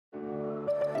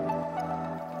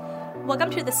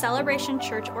Welcome to the Celebration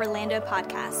Church Orlando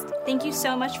podcast. Thank you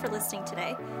so much for listening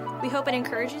today. We hope it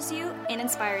encourages you and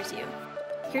inspires you.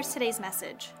 Here's today's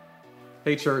message.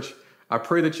 Hey, church. I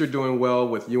pray that you're doing well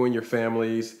with you and your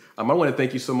families. I want to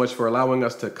thank you so much for allowing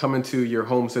us to come into your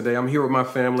homes today. I'm here with my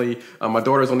family. My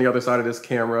daughter's on the other side of this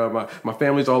camera. My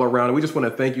family's all around. And we just want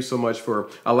to thank you so much for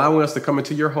allowing us to come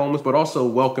into your homes, but also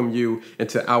welcome you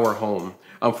into our home.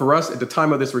 For us, at the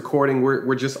time of this recording,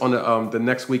 we're just on the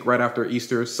next week right after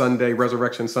Easter Sunday,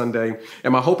 Resurrection Sunday.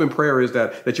 And my hope and prayer is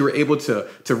that you were able to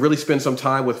really spend some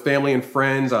time with family and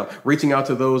friends, reaching out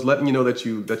to those, letting you know that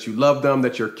you love them,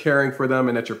 that you're caring for them,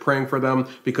 and that you're praying for them,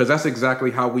 because that's exactly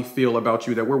how we feel about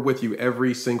you, that we're with you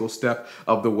every single step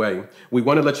of the way. We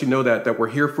want to let you know that we're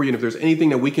here for you. And if there's anything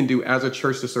that we can do as a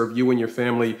church to serve you and your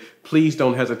family, please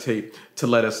don't hesitate to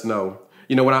let us know.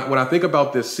 You know, when I think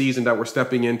about this season that we're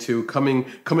stepping into, coming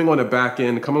on the back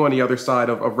end, coming on the other side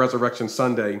of Resurrection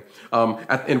Sunday,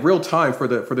 in real time for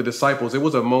the disciples, it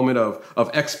was a moment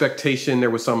of expectation. There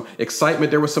was some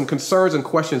excitement. There was some concerns and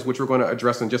questions, which we're going to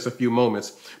address in just a few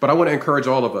moments. But I want to encourage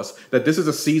all of us that this is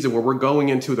a season where we're going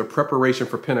into the preparation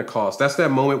for Pentecost. That's that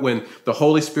moment when the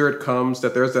Holy Spirit comes,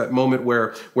 that there's that moment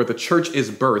where the church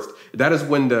is birthed. That is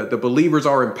when the believers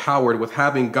are empowered with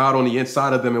having God on the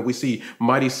inside of them, and we see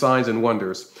mighty signs and wonders.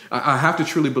 I have to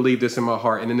truly believe this in my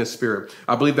heart and in the spirit.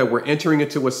 I believe that we're entering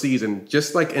into a season,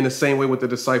 just like in the same way with the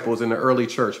disciples in the early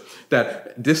church,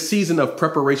 that this season of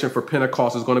preparation for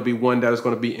Pentecost is going to be one that is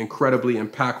going to be incredibly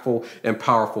impactful and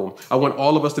powerful. I want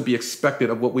all of us to be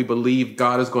expectant of what we believe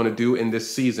God is going to do in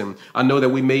this season. I know that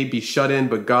we may be shut in,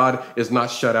 but God is not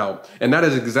shut out. And that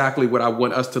is exactly what I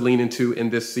want us to lean into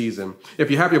in this season. If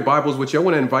you have your Bibles with you, I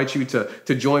want to invite you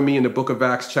to join me in the book of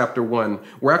Acts chapter 1.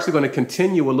 We're actually going to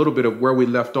continue a little bit of where we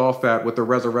left off at with the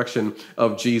resurrection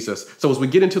of Jesus. So as we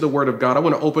get into the Word of God, I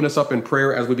want to open us up in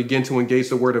prayer as we begin to engage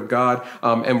the Word of God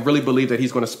and really believe that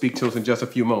He's going to speak to us in just a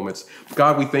few moments.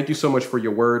 God, we thank you so much for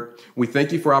your Word. We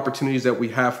thank you for opportunities that we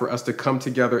have for us to come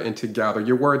together and to gather.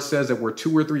 Your Word says that where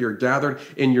 2 or 3 are gathered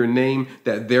in your name,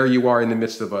 that there you are in the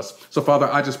midst of us. So Father,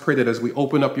 I just pray that as we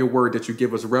open up your Word, that you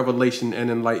give us revelation and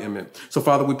enlightenment. So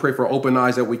Father, we pray for open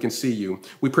eyes that we can see you.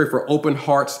 We pray for open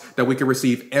hearts that we can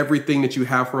receive everything that you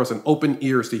have for us, and open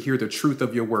ears to hear the truth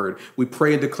of your word. We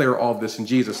pray and declare all of this in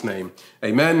Jesus' name.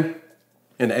 Amen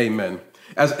and amen.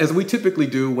 As we typically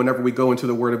do whenever we go into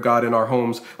the Word of God in our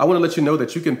homes, I want to let you know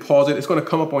that you can pause it. It's going to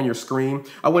come up on your screen.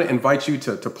 I want to invite you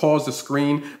to pause the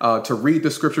screen, to read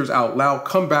the scriptures out loud,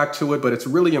 come back to it. But it's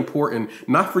really important,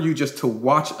 not for you just to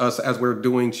watch us as we're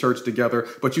doing church together,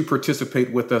 but you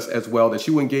participate with us as well, that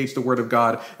you engage the Word of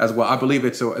God as well. I believe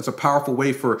it's a powerful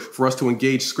way for us to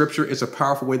engage Scripture. It's a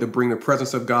powerful way to bring the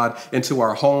presence of God into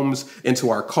our homes, into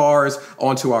our cars,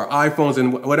 onto our iPhones,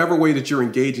 and whatever way that you're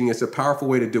engaging, it's a powerful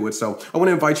way to do it. So I want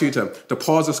to invite you to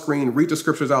pause the screen, read the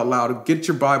scriptures out loud, get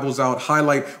your Bibles out,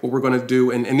 highlight what we're going to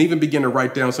do, and even begin to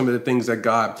write down some of the things that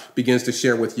God begins to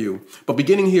share with you. But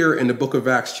beginning here in the book of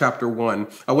Acts chapter 1,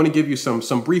 I want to give you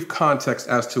some brief context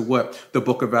as to what the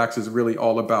book of Acts is really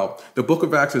all about. The book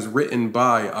of Acts is written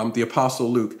by the Apostle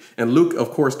Luke. And Luke,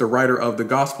 of course, the writer of the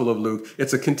Gospel of Luke,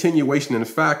 it's a continuation. In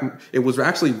fact, it was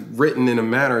actually written in a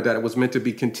manner that it was meant to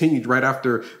be continued right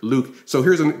after Luke. So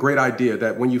here's a great idea,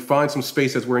 that when you find some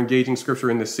space as we're engaging scripture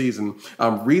in this season,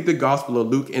 read the Gospel of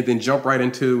Luke and then jump right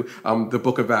into the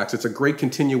book of Acts. It's a great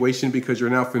continuation because you're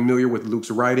now familiar with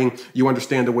Luke's writing. You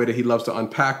understand the way that he loves to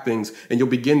unpack things, and you'll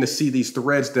begin to see these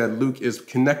threads that Luke is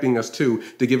connecting us to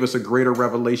give us a greater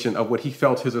revelation of what he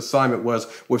felt his assignment was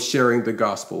with sharing the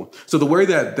gospel. So the way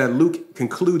that Luke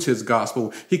concludes his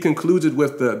gospel, he concludes it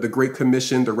with the Great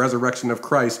Commission, the resurrection of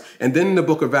Christ. And then in the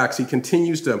book of Acts, he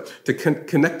continues to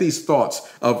connect these thoughts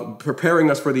of preparing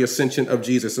us for the ascension of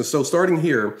Jesus. And so starting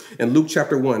here in Luke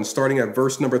chapter 1, starting at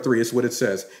verse number 3, is what it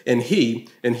says. And he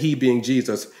being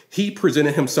Jesus, he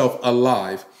presented himself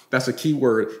alive. That's a key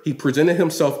word. He presented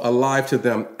himself alive to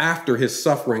them after his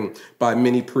suffering by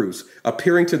many proofs,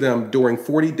 appearing to them during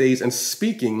 40 days and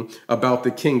speaking about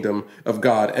the kingdom of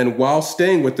God. And while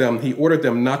staying with them, he ordered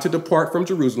them not to depart from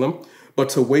Jerusalem, but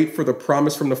to wait for the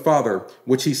promise from the Father,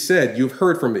 which he said, "You've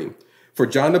heard from me. For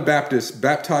John the Baptist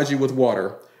baptized you with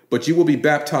water, but you will be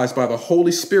baptized by the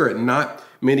Holy Spirit not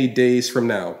many days from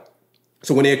now."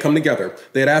 So when they had come together,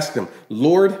 they had asked him,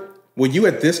 "Lord, will you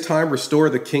at this time restore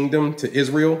the kingdom to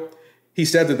Israel?" He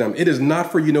said to them, "It is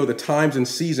not for you to know the times and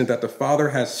seasons that the Father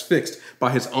has fixed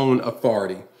by his own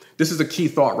authority." This is a key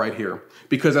thought right here,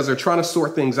 because as they're trying to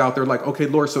sort things out, they're like, okay,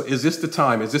 Lord, so is this the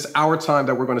time? Is this our time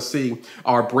that we're going to see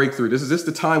our breakthrough? Is this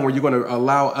the time where you're going to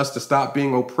allow us to stop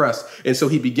being oppressed? And so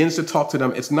he begins to talk to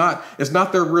them. It's not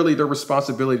their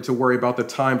responsibility to worry about the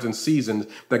times and seasons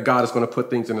that God is going to put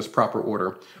things in its proper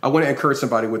order. I want to encourage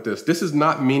somebody with this. This is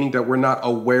not meaning that we're not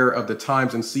aware of the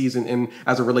times and season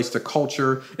as it relates to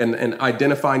culture and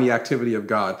identifying the activity of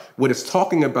God. What it's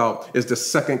talking about is the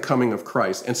second coming of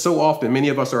Christ. And so often, many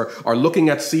of us are looking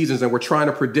at seasons and we're trying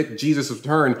to predict Jesus'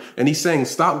 return. And he's saying,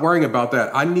 stop worrying about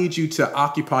that. I need you to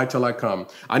occupy till I come.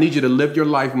 I need you to live your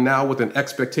life now with an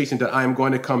expectation that I am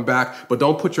going to come back, but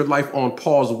don't put your life on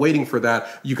pause waiting for that.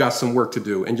 You got some work to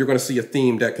do. And you're going to see a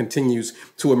theme that continues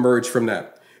to emerge from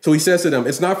that. So he says to them,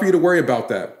 it's not for you to worry about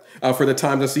that. For the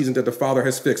times and seasons that the Father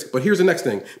has fixed. But here's the next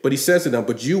thing. But he says to them,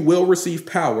 but you will receive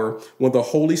power when the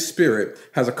Holy Spirit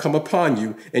has come upon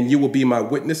you, and you will be my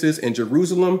witnesses in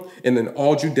Jerusalem and in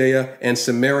all Judea and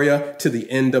Samaria to the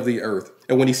end of the earth.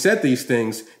 And when he said these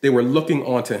things, they were looking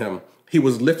on to him. He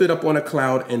was lifted up on a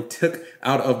cloud and took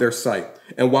out of their sight.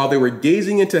 And while they were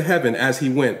gazing into heaven as he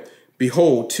went,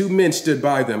 behold, two men stood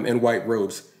by them in white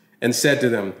robes and said to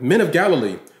them, Men of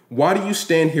Galilee, why do you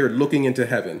stand here looking into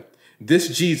heaven?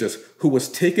 This Jesus, who was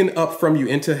taken up from you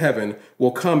into heaven, will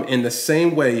come in the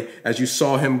same way as you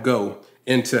saw him go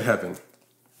into heaven.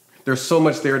 There's so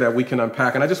much there that we can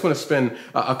unpack. And I just want to spend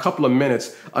a couple of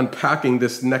minutes unpacking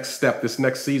this next step, this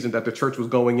next season that the church was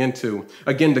going into.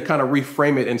 Again, to kind of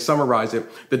reframe it and summarize it,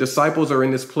 the disciples are in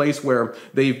this place where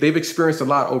they've experienced a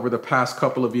lot over the past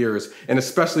couple of years, and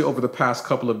especially over the past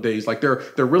couple of days. Like they're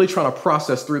really trying to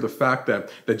process through the fact that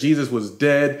Jesus was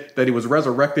dead, that he was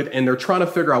resurrected, and they're trying to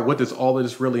figure out what does all of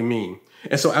this really mean.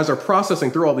 And so as they're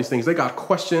processing through all these things, they got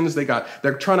questions,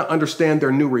 they're trying to understand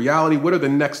their new reality. What are the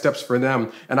next steps for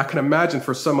them? And I can imagine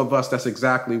for some of us, that's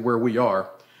exactly where we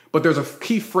are. But there's a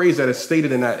key phrase that is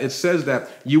stated in that. It says that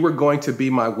you were going to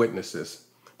be my witnesses.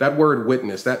 That word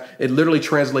witness, that it literally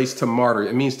translates to martyr.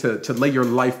 It means to lay your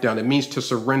life down. It means to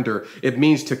surrender. It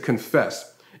means to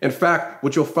confess. In fact,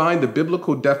 what you'll find, the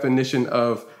biblical definition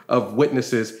of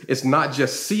witnesses, it's not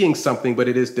just seeing something, but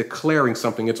it is declaring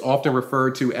something. It's often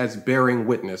referred to as bearing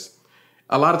witness.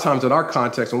 A lot of times in our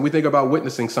context, when we think about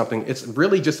witnessing something, it's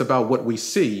really just about what we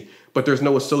see, but there's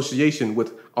no association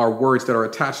with our words that are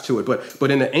attached to it. But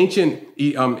in the ancient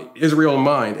Israel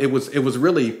mind, it was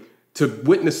really to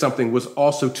witness something was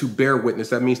also to bear witness.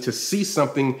 That means to see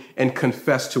something and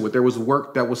confess to it. There was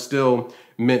work that was still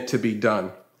meant to be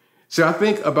done. See, I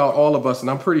think about all of us, and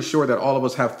I'm pretty sure that all of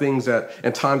us have things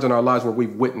and times in our lives where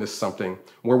we've witnessed something,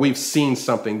 where we've seen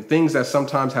something, things that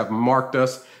sometimes have marked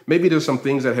us. Maybe there's some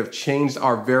things that have changed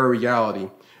our very reality.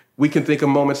 We can think of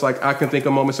moments like I can think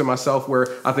of moments in myself where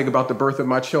I think about the birth of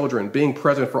my children, being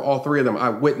present for all three of them. I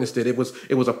witnessed it. It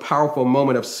was a powerful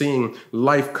moment of seeing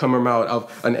life come out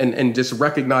of and just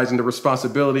recognizing the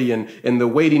responsibility and the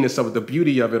weightiness of it, the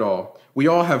beauty of it all. We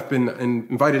all have been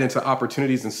invited into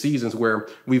opportunities and seasons where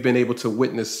we've been able to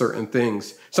witness certain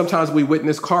things. Sometimes we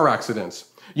witness car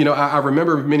accidents. You know, I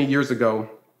remember many years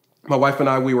ago, my wife and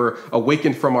I, we were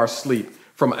awakened from our sleep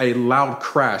from a loud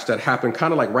crash that happened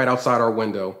kind of like right outside our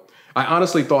window. I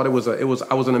honestly thought I was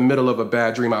in the middle of a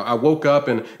bad dream. I woke up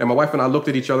and my wife and I looked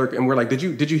at each other and we're like, did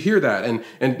you hear that?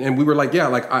 And we were like, yeah,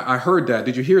 like I heard that.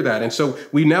 Did you hear that? And so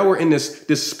we now were in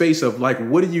this space of like,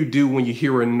 what do you do when you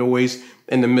hear a noise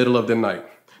in the middle of the night?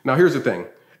 Now, here's the thing.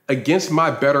 Against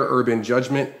my better urban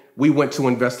judgment, we went to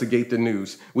investigate the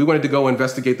news. We wanted to go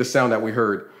investigate the sound that we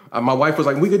heard. My wife was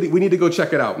like, we need to go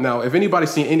check it out. Now, if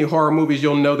anybody's seen any horror movies,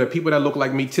 you'll know that people that look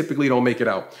like me typically don't make it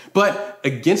out. But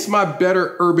against my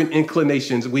better urban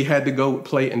inclinations, we had to go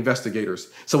play investigators.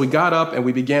 So we got up and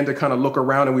we began to kind of look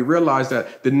around and we realized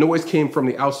that the noise came from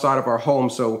the outside of our home.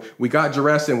 So we got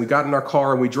dressed and we got in our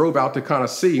car and we drove out to kind of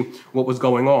see what was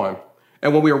going on.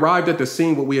 And when we arrived at the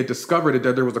scene, what we had discovered is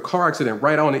that there was a car accident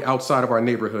right on the outside of our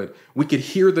neighborhood. We could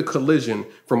hear the collision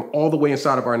from all the way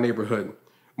inside of our neighborhood.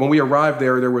 When we arrived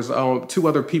there was two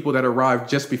other people that arrived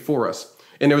just before us.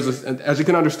 And there was, as you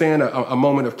can understand, a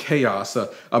moment of chaos,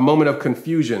 a moment of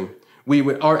confusion.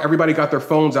 Everybody got their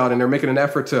phones out and they're making an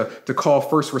effort to call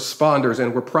first responders,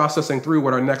 and we're processing through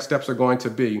what our next steps are going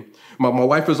to be. My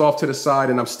wife is off to the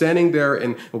side and I'm standing there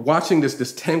and watching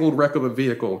this tangled wreck of a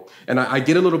vehicle. And I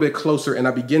get a little bit closer and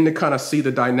I begin to kind of see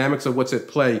the dynamics of what's at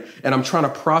play. And I'm trying to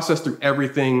process through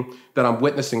everything that I'm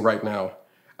witnessing right now.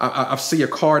 I see a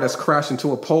car that's crashed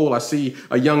into a pole. I see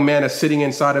a young man that's sitting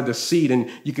inside of the seat, and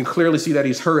you can clearly see that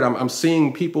he's hurt. I'm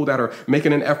seeing people that are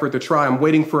making an effort to try. I'm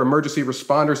waiting for emergency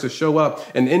responders to show up.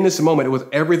 And in this moment, it was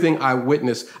everything I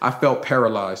witnessed. I felt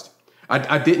paralyzed.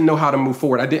 I didn't know how to move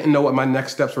forward. I didn't know what my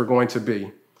next steps were going to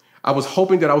be. I was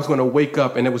hoping that I was going to wake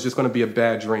up and it was just going to be a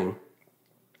bad dream.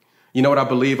 You know what I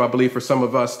believe? I believe for some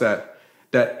of us that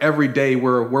every day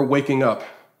we're waking up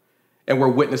and we're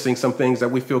witnessing some things that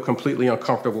we feel completely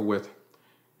uncomfortable with.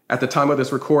 At the time of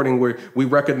this recording, we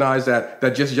recognize that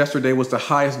just yesterday was the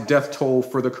highest death toll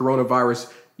for the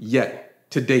coronavirus yet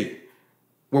to date.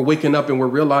 We're waking up and we're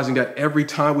realizing that every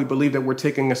time we believe that we're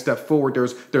taking a step forward,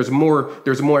 there's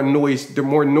more noise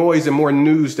and more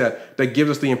news that gives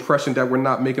us the impression that we're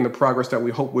not making the progress that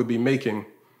we hope we'd be making.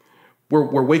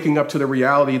 We're waking up to the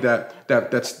reality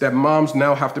that moms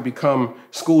now have to become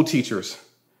school teachers.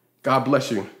 God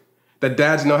bless you. That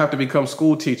dads now have to become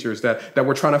school teachers, that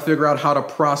we're trying to figure out how to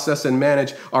process and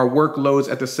manage our workloads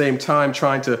at the same time,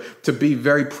 trying to be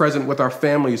very present with our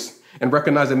families and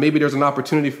recognize that maybe there's an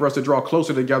opportunity for us to draw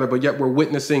closer together, but yet we're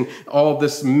witnessing all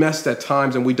this mess at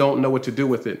times and we don't know what to do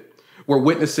with it. We're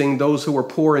witnessing those who are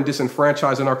poor and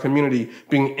disenfranchised in our community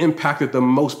being impacted the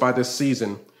most by this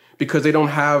season, because they don't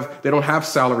have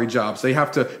salary jobs. They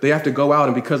have to go out,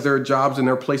 and because their jobs and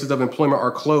their places of employment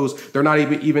are closed, they're not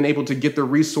even able to get the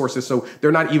resources. So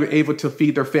they're not even able to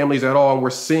feed their families at all. And we're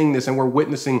seeing this and we're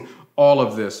witnessing all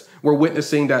of this. We're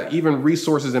witnessing that even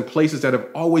resources and places that have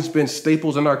always been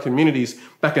staples in our communities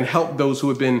that can help those who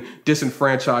have been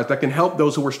disenfranchised, that can help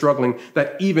those who are struggling,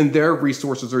 that even their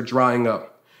resources are drying up.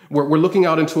 We're looking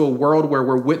out into a world where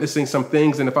we're witnessing some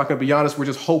things. And if I can be honest, we're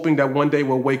just hoping that one day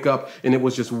we'll wake up and it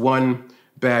was just one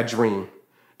bad dream.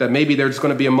 That maybe there's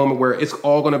going to be a moment where it's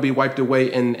all going to be wiped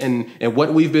away. And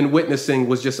what we've been witnessing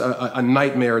was just a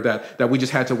nightmare that we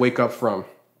just had to wake up from.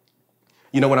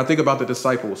 You know, when I think about the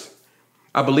disciples,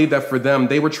 I believe that for them,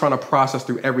 they were trying to process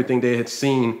through everything they had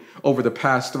seen over the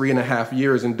past 3.5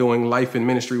 years in doing life and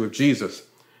ministry with Jesus.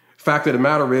 Fact of the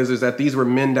matter is that these were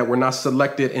men that were not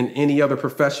selected in any other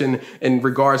profession in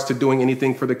regards to doing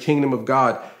anything for the kingdom of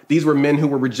God. These were men who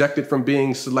were rejected from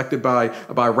being selected by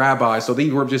rabbis. So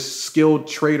these were just skilled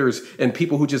traders and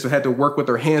people who just had to work with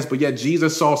their hands. But yet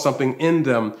Jesus saw something in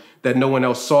them that no one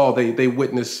else saw. They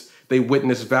witnessed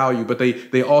value, but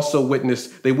they also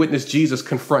witnessed Jesus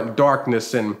confront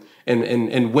darkness and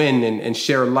win and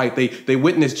share light. They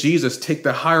witnessed Jesus take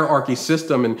the hierarchy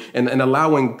system and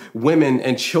allowing women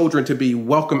and children to be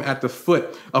welcome at the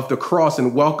foot of the cross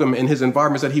and welcome in his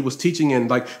environments that he was teaching in,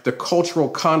 like the cultural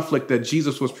conflict that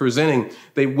Jesus was presenting.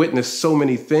 They witnessed so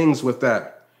many things with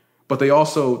that, but they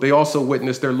also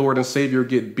witnessed their Lord and Savior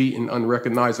get beaten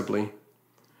unrecognizably.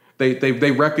 They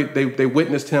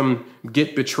witnessed him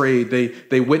get betrayed.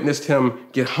 They witnessed him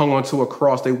get hung onto a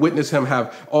cross. They witnessed him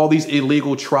have all these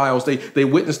illegal trials. They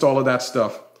witnessed all of that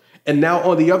stuff. And now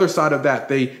on the other side of that,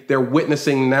 they're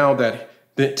witnessing now that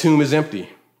the tomb is empty.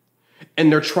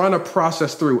 And they're trying to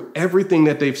process through everything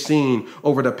that they've seen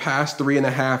over the past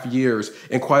 3.5 years.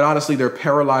 And quite honestly, they're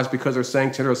paralyzed because they're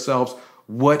saying to themselves,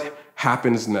 what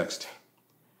happens next?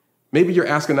 Maybe you're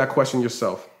asking that question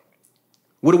yourself.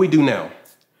 What do we do now?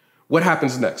 What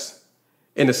happens next?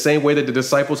 In the same way that the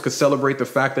disciples could celebrate the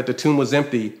fact that the tomb was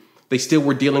empty, they still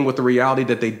were dealing with the reality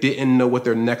that they didn't know what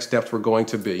their next steps were going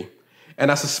to be. And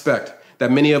I suspect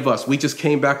that many of us, we just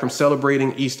came back from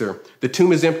celebrating Easter. The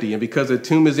tomb is empty. And because the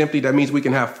tomb is empty, that means we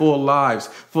can have full lives,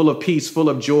 full of peace, full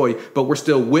of joy, but we're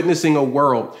still witnessing a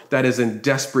world that is in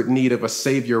desperate need of a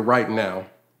savior right now.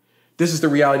 This is the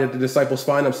reality that the disciples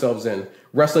find themselves in,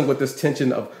 wrestling with this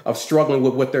tension of struggling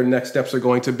with what their next steps are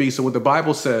going to be. So what the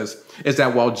Bible says is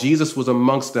that while Jesus was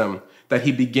amongst them, that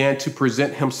he began to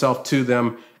present himself to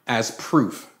them as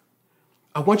proof.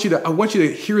 I want you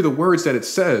to hear the words that it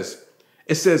says.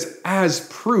 It says, as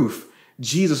proof,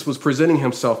 Jesus was presenting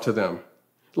himself to them.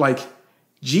 Like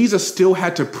Jesus still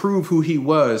had to prove who he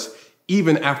was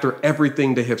even after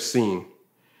everything they have seen.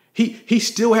 He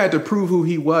still had to prove who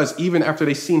he was even after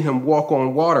they seen him walk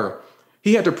on water.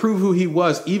 He had to prove who he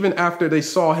was even after they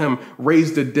saw him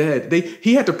raise the dead.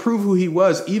 He had to prove who he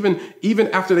was even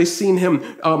after they seen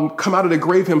him come out of the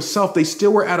grave himself. They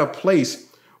still were at a place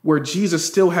where Jesus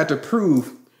still had to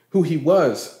prove who he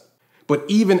was. But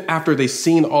even after they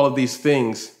seen all of these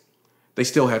things, they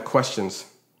still had questions.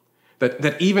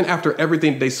 That even after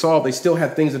everything they saw, they still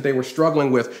had things that they were struggling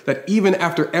with. That even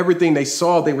after everything they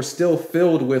saw, they were still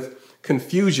filled with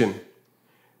confusion.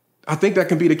 I think that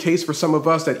can be the case for some of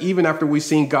us, that even after we've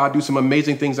seen God do some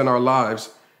amazing things in our lives,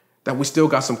 that we still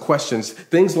got some questions.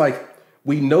 Things like,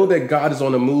 we know that God is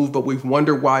on the move, but we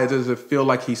wonder why does it feel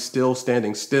like he's still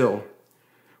standing still?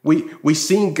 We've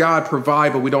seen God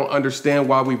provide, but we don't understand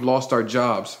why we've lost our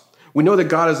jobs. We know that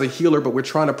God is a healer, but we're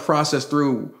trying to process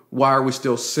through, why are we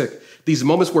still sick? These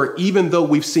moments where even though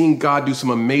we've seen God do some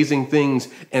amazing things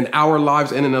in our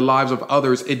lives and in the lives of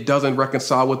others, it doesn't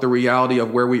reconcile with the reality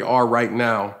of where we are right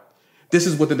now. This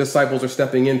is what the disciples are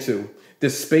stepping into,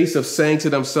 this space of saying to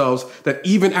themselves that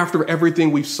even after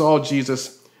everything we saw,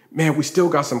 Jesus, man, we still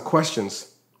got some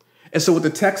questions. And so what the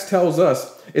text tells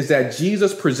us is that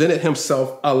Jesus presented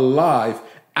himself alive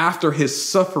after his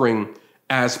suffering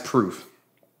as proof.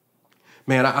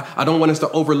 Man, I don't want us to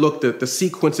overlook the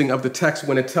sequencing of the text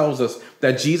when it tells us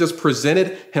that Jesus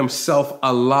presented himself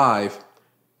alive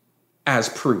as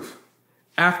proof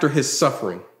after his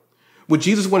suffering. What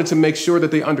Jesus wanted to make sure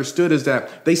that they understood is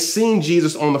that they seen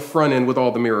Jesus on the front end with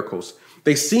all the miracles.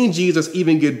 They seen Jesus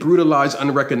even get brutalized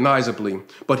unrecognizably,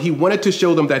 but he wanted to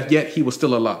show them that yet he was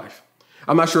still alive.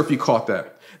 I'm not sure if you caught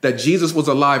that Jesus was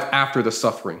alive after the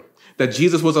suffering, that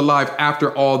Jesus was alive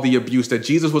after all the abuse, that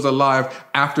Jesus was alive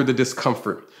after the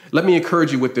discomfort. Let me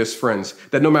encourage you with this, friends,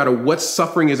 that no matter what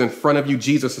suffering is in front of you,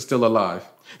 Jesus is still alive.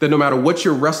 That no matter what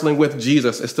you're wrestling with,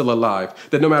 Jesus is still alive.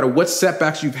 That no matter what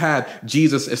setbacks you've had,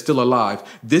 Jesus is still alive.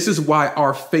 This is why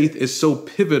our faith is so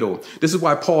pivotal. This is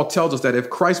why Paul tells us that if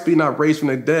Christ be not raised from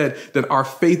the dead, then our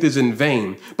faith is in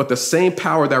vain. But the same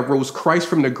power that rose Christ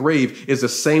from the grave is the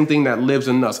same thing that lives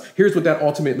in us. Here's what that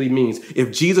ultimately means.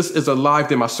 If Jesus is alive,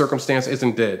 then my circumstance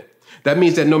isn't dead. That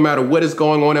means that no matter what is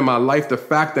going on in my life, the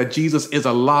fact that Jesus is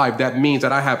alive, that means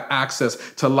that I have access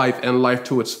to life and life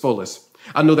to its fullest.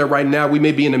 I know that right now we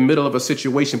may be in the middle of a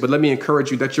situation, but let me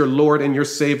encourage you that your Lord and your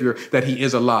Savior, that he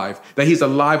is alive, that he's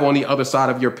alive on the other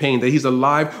side of your pain, that he's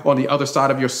alive on the other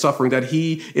side of your suffering, that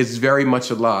he is very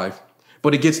much alive.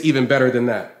 But it gets even better than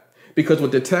that, because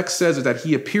what the text says is that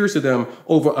he appears to them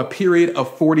over a period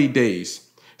of 40 days,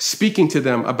 speaking to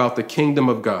them about the kingdom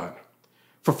of God.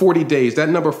 For 40 days, that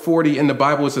number 40 in the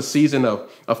Bible is a season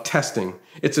of testing.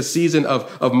 It's a season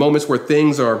of moments where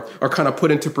things are kind of put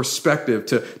into perspective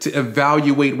to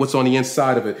evaluate what's on the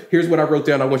inside of it. Here's what I wrote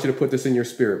down. I want you to put this in your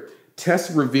spirit. Tests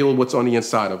reveal what's on the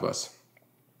inside of us.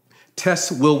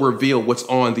 Tests will reveal what's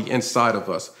on the inside of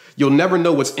us. You'll never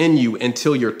know what's in you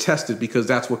until you're tested, because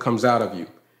that's what comes out of you.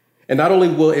 And not only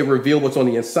will it reveal what's on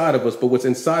the inside of us, but what's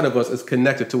inside of us is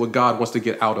connected to what God wants to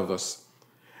get out of us.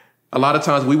 A lot of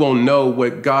times we won't know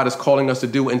what God is calling us to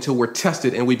do until we're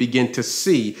tested and we begin to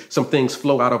see some things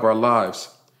flow out of our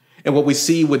lives. And what we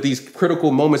see with these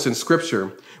critical moments in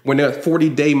Scripture, when that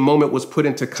 40-day moment was put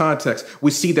into context,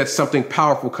 we see that something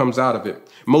powerful comes out of it.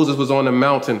 Moses was on a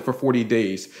mountain for 40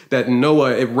 days, that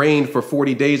Noah, it rained for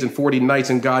 40 days and 40 nights,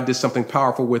 and God did something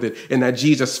powerful with it, and that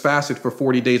Jesus fasted for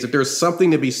 40 days, that there's something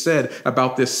to be said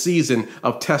about this season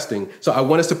of testing. So I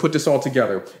want us to put this all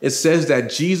together. It says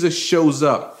that Jesus shows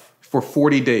up for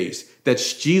 40 days, that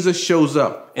Jesus shows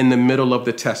up in the middle of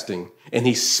the testing, and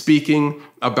he's speaking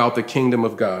about the kingdom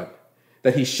of God,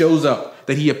 that he shows up,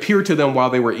 that he appeared to them while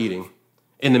they were eating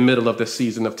in the middle of the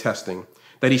season of testing,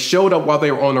 that he showed up while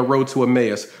they were on the road to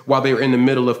Emmaus, while they were in the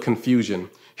middle of confusion.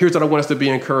 Here's what I want us to be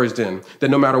encouraged in,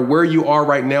 that no matter where you are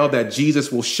right now, that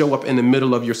Jesus will show up in the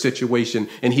middle of your situation,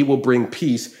 and he will bring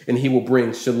peace, and he will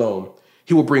bring shalom.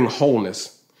 He will bring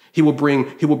wholeness. He will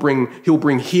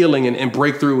bring healing and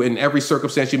breakthrough in every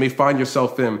circumstance you may find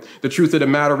yourself in. The truth of the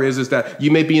matter is that you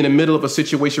may be in the middle of a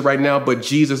situation right now, but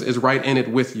Jesus is right in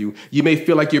it with you. You may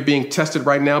feel like you're being tested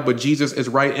right now, but Jesus is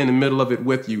right in the middle of it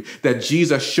with you. That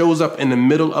Jesus shows up in the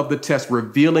middle of the test,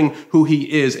 revealing who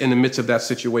he is in the midst of that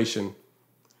situation.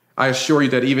 I assure you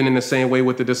that even in the same way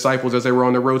with the disciples as they were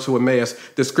on the road to Emmaus,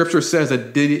 the scripture says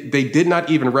that they did not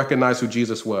even recognize who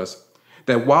Jesus was.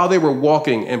 That while they were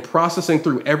walking and processing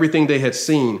through everything they had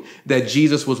seen, that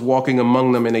Jesus was walking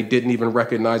among them and they didn't even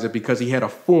recognize it because he had a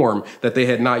form that they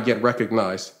had not yet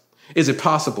recognized. Is it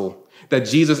possible that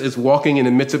Jesus is walking in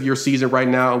the midst of your season right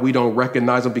now and we don't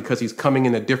recognize him because he's coming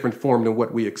in a different form than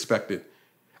what we expected?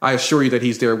 I assure you that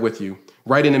he's there with you,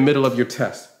 right in the middle of your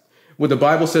test. What the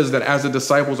Bible says that as the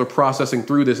disciples are processing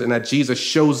through this and that Jesus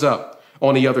shows up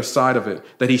on the other side of it,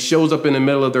 that he shows up in the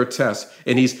middle of their test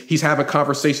and he's having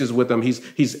conversations with them.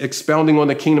 He's expounding on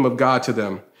the kingdom of God to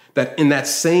them, that in that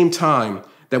same time,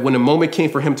 that when the moment came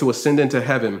for him to ascend into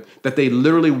heaven, that they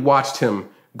literally watched him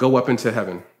go up into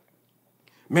heaven.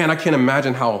 Man, I can't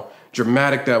imagine how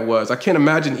dramatic that was. I can't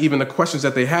imagine even the questions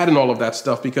that they had and all of that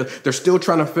stuff, because they're still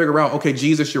trying to figure out, okay,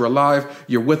 Jesus, you're alive,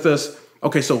 you're with us.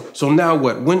 Okay, so now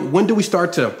what? When do we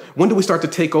start to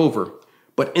take over?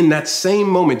 But in that same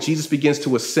moment, Jesus begins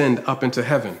to ascend up into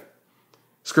heaven.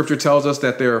 Scripture tells us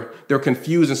that they're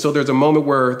confused. And so there's a moment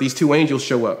where these two angels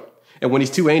show up. And when these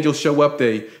two angels show up,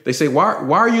 they say, why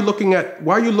are you looking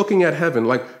at heaven?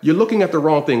 Like, you're looking at the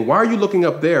wrong thing. Why are you looking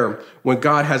up there when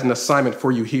God has an assignment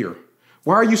for you here?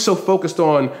 Why are you so focused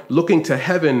on looking to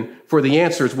heaven for the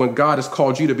answers when God has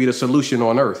called you to be the solution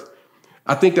on earth?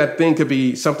 I think that thing could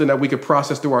be something that we could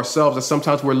process through ourselves, that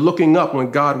sometimes we're looking up when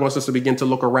God wants us to begin to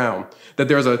look around, that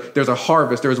there's a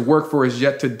harvest, there's work for us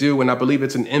yet to do. And I believe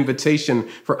it's an invitation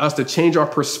for us to change our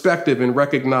perspective and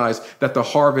recognize that the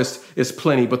harvest is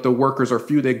plenty, but the workers are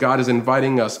few, that God is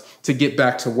inviting us to get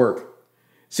back to work.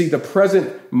 See, the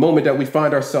present moment that we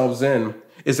find ourselves in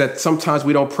is that sometimes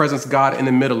we don't presence God in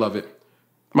the middle of it.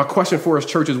 My question for us,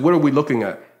 church, is what are we looking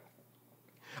at?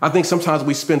 I think sometimes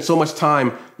we spend so much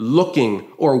time looking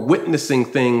or witnessing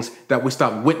things that we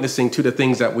stop witnessing to the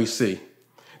things that we see.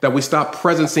 That we stop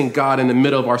presencing God in the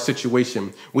middle of our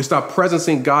situation. We stop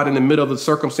presencing God in the middle of the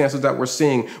circumstances that we're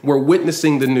seeing. We're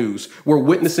witnessing the news. We're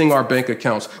witnessing our bank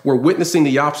accounts. We're witnessing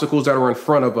the obstacles that are in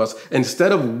front of us.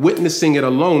 Instead of witnessing it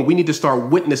alone, we need to start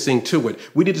witnessing to it.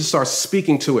 We need to start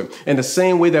speaking to it. In the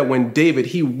same way that when David,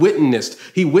 he witnessed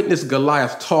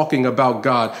Goliath talking about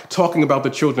God, talking about the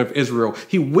children of Israel.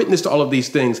 He witnessed all of these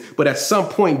things. But at some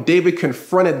point, David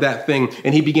confronted that thing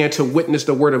and he began to witness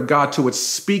the word of God to it,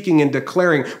 speaking and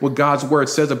declaring what God's word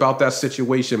says about that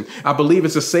situation. I believe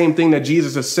it's the same thing that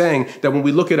Jesus is saying, that when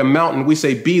we look at a mountain, we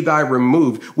say, be thy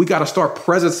removed. We got to start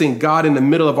presencing God in the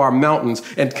middle of our mountains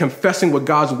and confessing what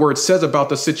God's word says about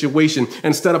the situation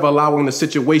instead of allowing the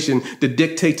situation to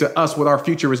dictate to us what our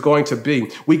future is going to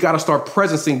be. We got to start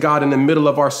presencing God in the middle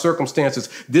of our circumstances.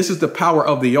 This is the power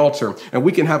of the altar. And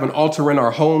we can have an altar in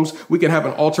our homes. We can have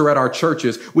an altar at our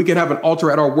churches. We can have an altar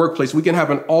at our workplace. We can have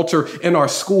an altar in our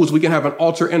schools. We can have an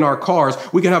altar in our cars.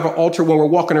 We can have an altar when we're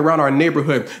walking around our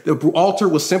neighborhood. The altar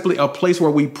was simply a place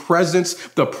where we presence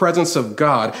the presence of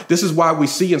God. This is why we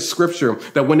see in scripture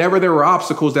that whenever there were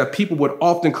obstacles, that people would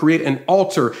often create an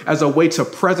altar as a way to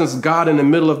presence God in the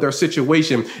middle of their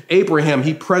situation. Abraham,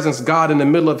 he presenced God in the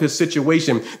middle of his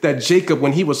situation. That Jacob,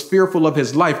 when he was fearful of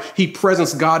his life, he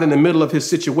presenced God in the middle of his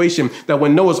situation. That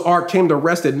when Noah's ark came to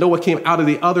rest, that Noah came out of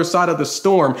the other side of the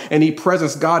storm and he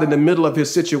presenced God in the middle of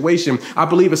his situation. I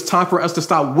believe it's time for us to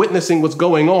stop witnessing what's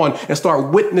going on and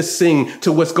start witnessing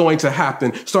to what's going to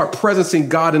happen. Start presencing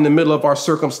God in the middle of our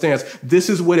circumstance. This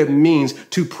is what it means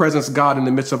to presence God in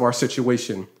the midst of our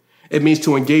situation. It means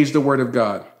to engage the word of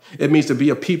God. It means to be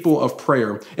a people of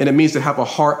prayer, and it means to have a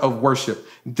heart of worship.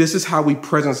 This is how we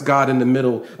presence God in the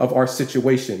middle of our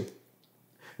situation.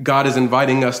 God is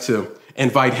inviting us to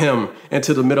invite him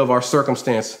into the middle of our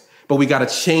circumstance, but we got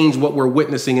to change what we're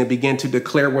witnessing and begin to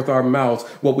declare with our mouths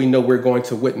what we know we're going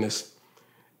to witness.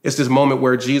 It's this moment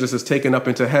where Jesus is taken up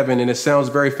into heaven, and it sounds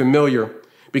very familiar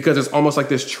because it's almost like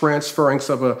this transference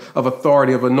of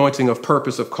authority, of anointing, of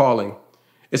purpose, of calling.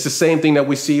 It's the same thing that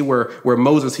we see where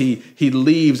Moses, he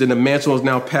leaves and the mantle is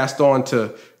now passed on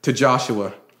to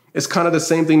Joshua. It's kind of the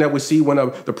same thing that we see when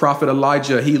the prophet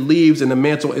Elijah, he leaves and the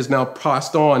mantle is now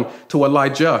passed on to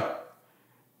Elijah.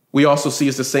 We also see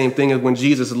it's the same thing as when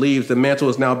Jesus leaves, the mantle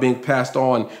is now being passed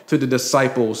on to the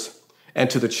disciples and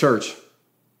to the church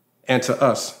and to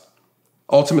us.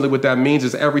 Ultimately, what that means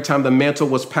is every time the mantle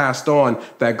was passed on,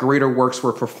 that greater works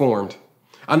were performed.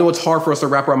 I know it's hard for us to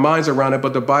wrap our minds around it,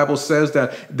 but the Bible says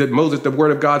that Moses, the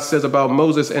word of God says about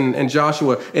Moses and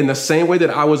Joshua, in the same way that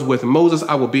I was with Moses,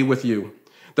 I will be with you.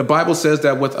 The Bible says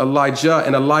that with Elijah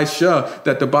and Elisha,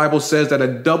 that the Bible says that a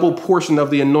double portion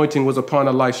of the anointing was upon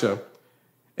Elisha.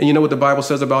 And you know what the Bible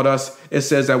says about us? It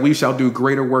says that we shall do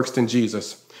greater works than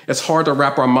Jesus. It's hard to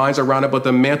wrap our minds around it, but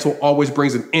the mantle always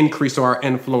brings an increase to our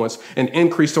influence, an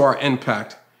increase to our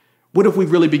impact. What if we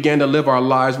really began to live our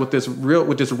lives with this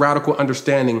radical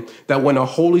understanding that when the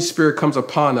Holy Spirit comes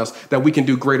upon us, that we can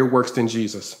do greater works than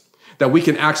Jesus, that we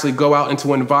can actually go out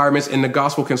into environments and the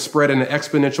gospel can spread at an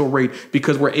exponential rate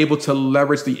because we're able to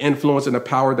leverage the influence and the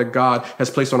power that God has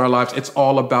placed on our lives. It's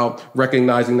all about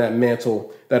recognizing that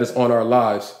mantle that is on our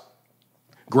lives.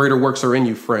 Greater works are in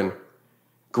you, friend.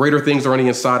 Greater things are on the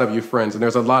inside of you, friends. And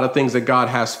there's a lot of things that God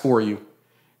has for you.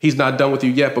 He's not done with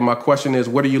you yet, but my question is,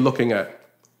 what are you looking at?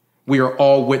 We are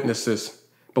all witnesses,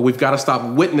 but we've got to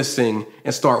stop witnessing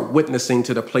and start witnessing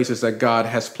to the places that God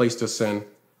has placed us in.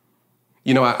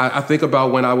 You know, I think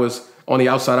about when I was on the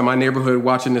outside of my neighborhood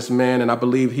watching this man, and I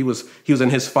believe he was in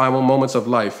his final moments of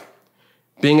life,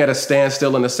 being at a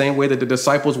standstill in the same way that the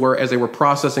disciples were as they were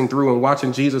processing through and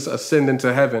watching Jesus ascend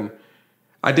into heaven.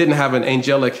 I didn't have an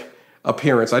angelic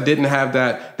appearance. I didn't have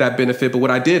that benefit, but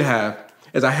what I did have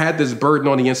is I had this burden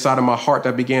on the inside of my heart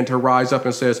that began to rise up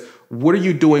and says, what are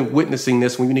you doing witnessing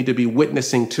this when you need to be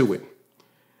witnessing to it?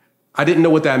 I didn't know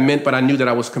what that meant, but I knew that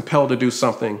I was compelled to do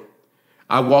something.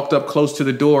 I walked up close to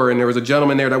the door and there was a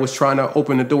gentleman there that was trying to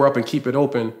open the door up and keep it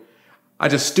open. I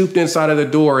just stooped inside of the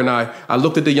door and I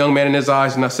looked at the young man in his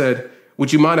eyes and I said,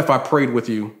 would you mind if I prayed with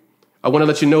you? I want to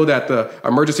let you know that the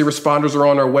emergency responders are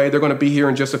on their way. They're going to be here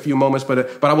in just a few moments,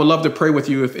 but I would love to pray with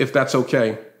you if that's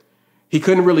okay. He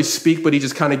couldn't really speak, but he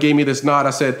just kind of gave me this nod.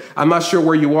 I said, I'm not sure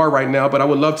where you are right now, but I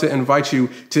would love to invite you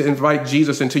to invite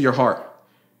Jesus into your heart.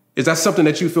 Is that something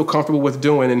that you feel comfortable with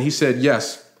doing? And he said,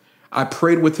 yes. I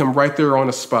prayed with him right there on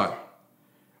the spot.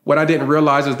 What I didn't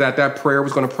realize is that that prayer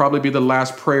was going to probably be the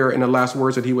last prayer and the last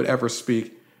words that he would ever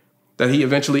speak, that he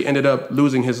eventually ended up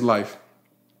losing his life.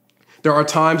 There are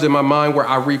times in my mind where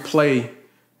I replay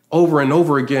over and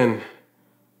over again,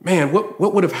 man,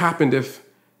 what would have happened if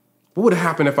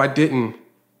I didn't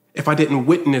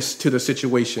witness to the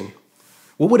situation?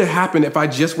 What would have happened if I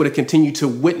just would have continued to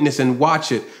witness and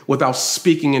watch it without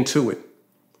speaking into it?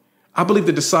 I believe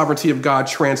that the sovereignty of God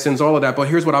transcends all of that, but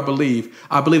here's what I believe.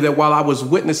 I believe that while I was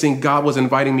witnessing, God was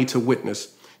inviting me to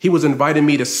witness. He was inviting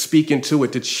me to speak into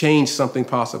it, to change something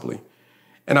possibly.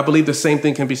 And I believe the same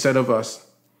thing can be said of us,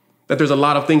 that there's a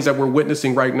lot of things that we're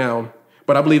witnessing right now.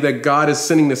 But I believe that God is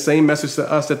sending the same message to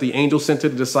us that the angel sent to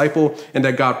the disciple and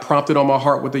that God prompted on my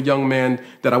heart with the young man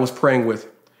that I was praying with,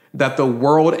 that the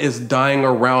world is dying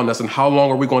around us. And how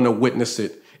long are we going to witness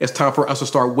it? It's time for us to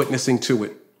start witnessing to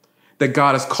it. That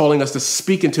God is calling us to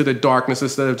speak into the darkness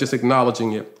instead of just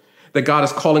acknowledging it. That God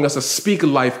is calling us to speak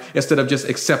life instead of just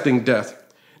accepting death.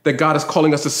 That God is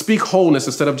calling us to speak wholeness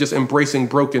instead of just embracing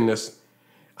brokenness.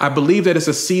 I believe that it's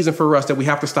a season for us that we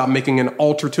have to stop making an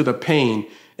altar to the pain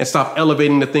and stop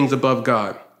elevating the things above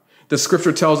God. The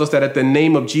scripture tells us that at the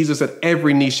name of Jesus, that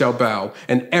every knee shall bow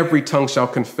and every tongue shall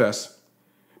confess.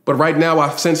 But right now,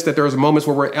 I've sensed that there's moments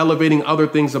where we're elevating other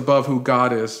things above who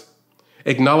God is.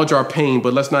 Acknowledge our pain,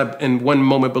 but let's not in one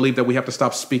moment believe that we have to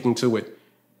stop speaking to it.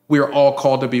 We are all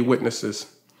called to be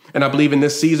witnesses. And I believe in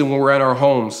this season when we're at our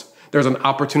homes, there's an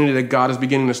opportunity that God is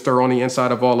beginning to stir on the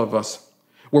inside of all of us.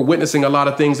 We're witnessing a lot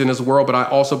of things in this world, but I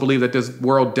also believe that this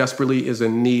world desperately is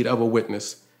in need of a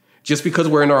witness. Just because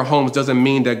we're in our homes doesn't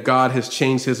mean that God has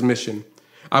changed his mission.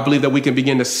 I believe that we can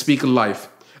begin to speak life.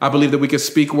 I believe that we can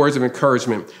speak words of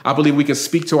encouragement. I believe we can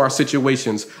speak to our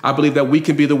situations. I believe that we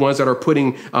can be the ones that are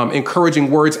putting encouraging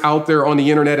words out there on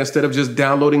the internet instead of just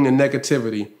downloading the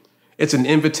negativity. It's an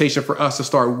invitation for us to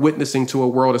start witnessing to a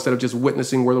world instead of just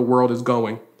witnessing where the world is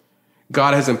going.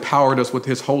 God has empowered us with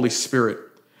his Holy Spirit.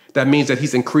 That means that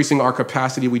he's increasing our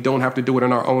capacity. We don't have to do it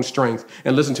in our own strength.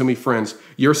 And listen to me, friends,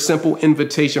 your simple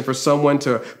invitation for someone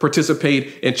to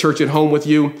participate in church at home with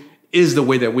you is the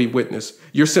way that we witness.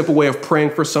 Your simple way of praying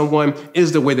for someone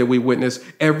is the way that we witness.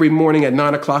 Every morning at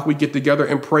 9 o'clock, we get together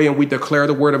and pray and we declare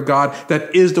the word of God.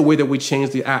 That is the way that we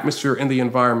change the atmosphere and the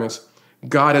environments.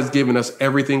 God has given us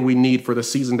everything we need for the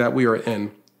season that we are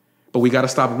in. But we got to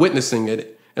stop witnessing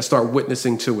it and start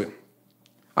witnessing to it.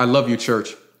 I love you,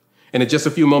 church. And in just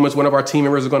a few moments, one of our team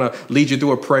members is going to lead you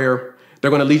through a prayer. They're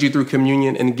going to lead you through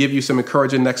communion and give you some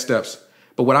encouraging next steps.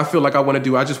 But what I feel like I want to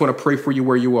do, I just want to pray for you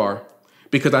where you are,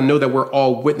 because I know that we're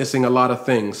all witnessing a lot of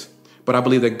things. But I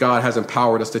believe that God has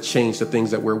empowered us to change the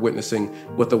things that we're witnessing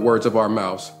with the words of our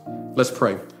mouths. Let's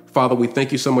pray. Father, we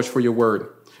thank you so much for your word.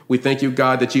 We thank you,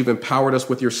 God, that you've empowered us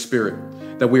with your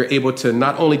spirit, that we are able to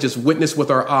not only just witness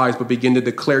with our eyes, but begin to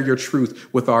declare your truth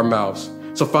with our mouths.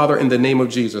 So, Father, in the name of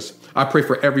Jesus, I pray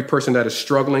for every person that is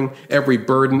struggling, every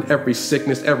burden, every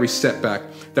sickness, every setback,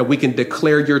 that we can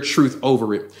declare your truth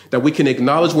over it, that we can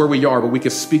acknowledge where we are, but we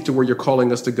can speak to where you're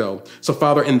calling us to go. So,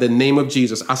 Father, in the name of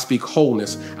Jesus, I speak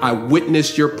wholeness. I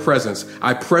witness your presence.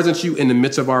 I presence you in the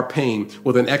midst of our pain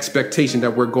with an expectation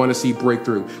that we're going to see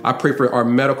breakthrough. I pray for our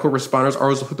medical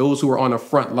responders, those who are on the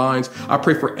front lines. I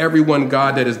pray for everyone,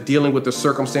 God, that is dealing with the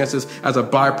circumstances as a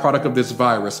byproduct of this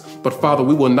virus. But, Father,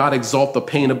 we will not exalt the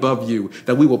pain above you,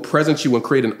 that we will presence you and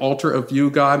create an altar of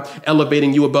you, God,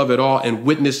 elevating you above it all and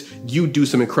witness you do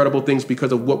some incredible things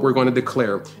because of what we're going to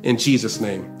declare in Jesus'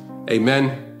 name.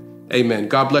 Amen. Amen.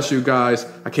 God bless you guys.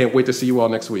 I can't wait to see you all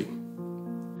next week.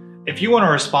 If you want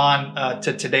to respond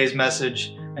to today's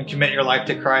message and commit your life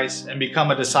to Christ and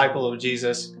become a disciple of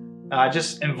Jesus, I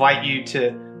just invite you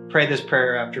to pray this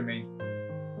prayer after me.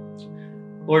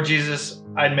 Lord Jesus,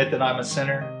 I admit that I'm a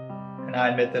sinner, and I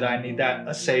admit that I need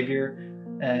a Savior,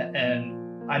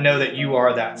 and I know that you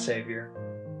are that Savior.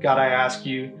 God, I ask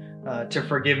you to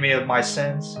forgive me of my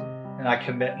sins, and I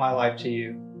commit my life to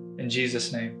you. In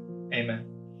Jesus' name, amen.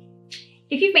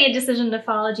 If you've made a decision to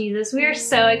follow Jesus, we are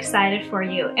so excited for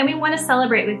you, and we want to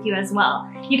celebrate with you as well.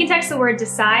 You can text the word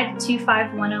DECIDE to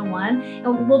 25101,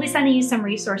 and we'll be sending you some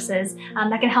resources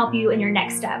that can help you in your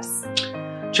next steps.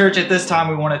 Church, at this time,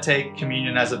 we want to take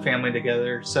communion as a family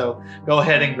together. So go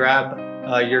ahead and grab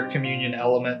your communion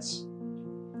elements.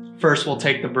 First, we'll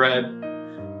take the bread.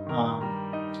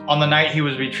 On the night he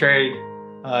was betrayed,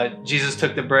 Jesus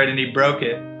took the bread and he broke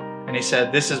it. And he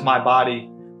said, "This is my body,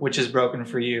 which is broken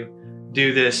for you.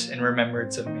 Do this in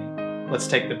remembrance of me." Let's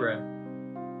take the bread.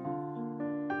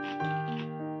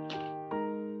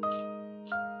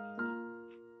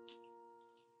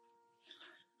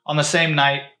 On the same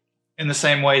night, in the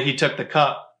same way, he took the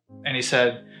cup and he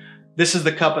said, "This is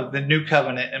the cup of the new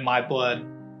covenant in my blood.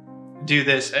 Do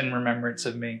this in remembrance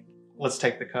of me." Let's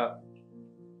take the cup.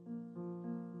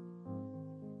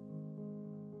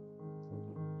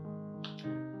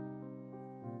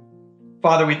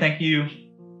 Father, we thank you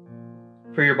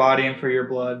for your body and for your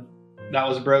blood that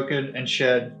was broken and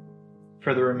shed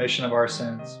for the remission of our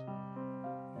sins.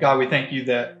 God, we thank you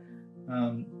that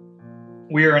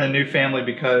we are in a new family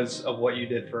because of what you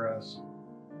did for us.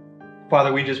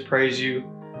 Father, we just praise you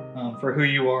for who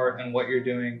you are and what you're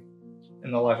doing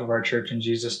in the life of our church. In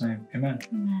Jesus' name, amen.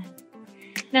 Amen.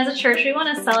 And as a church, we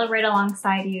want to celebrate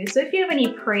alongside you. So if you have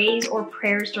any praise or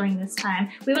prayers during this time,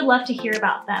 we would love to hear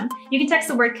about them. You can text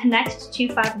the word CONNECT to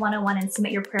 25101 and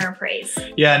submit your prayer and praise.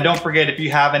 Yeah, and don't forget, if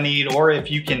you have a need or if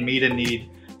you can meet a need,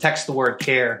 text the word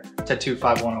CARE to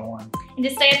 25101. And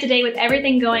to stay up to date with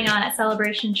everything going on at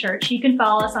Celebration Church, you can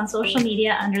follow us on social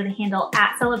media under the handle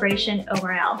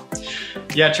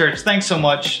 @CelebrationORL. Yeah, church, thanks so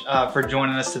much for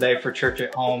joining us today for Church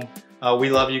at Home. We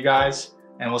love you guys,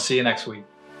 and we'll see you next week.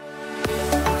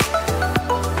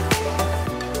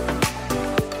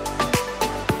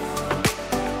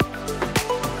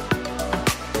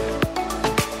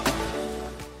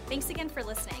 Thanks again for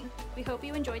listening. We hope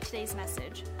you enjoyed today's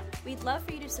message. We'd love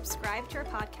for you to subscribe to our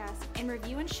podcast and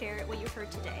review and share what you heard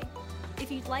today.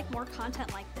 If you'd like more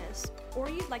content like this, or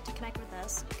you'd like to connect with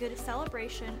us, go to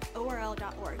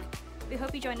celebrationorl.org. We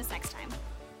hope you join us next time.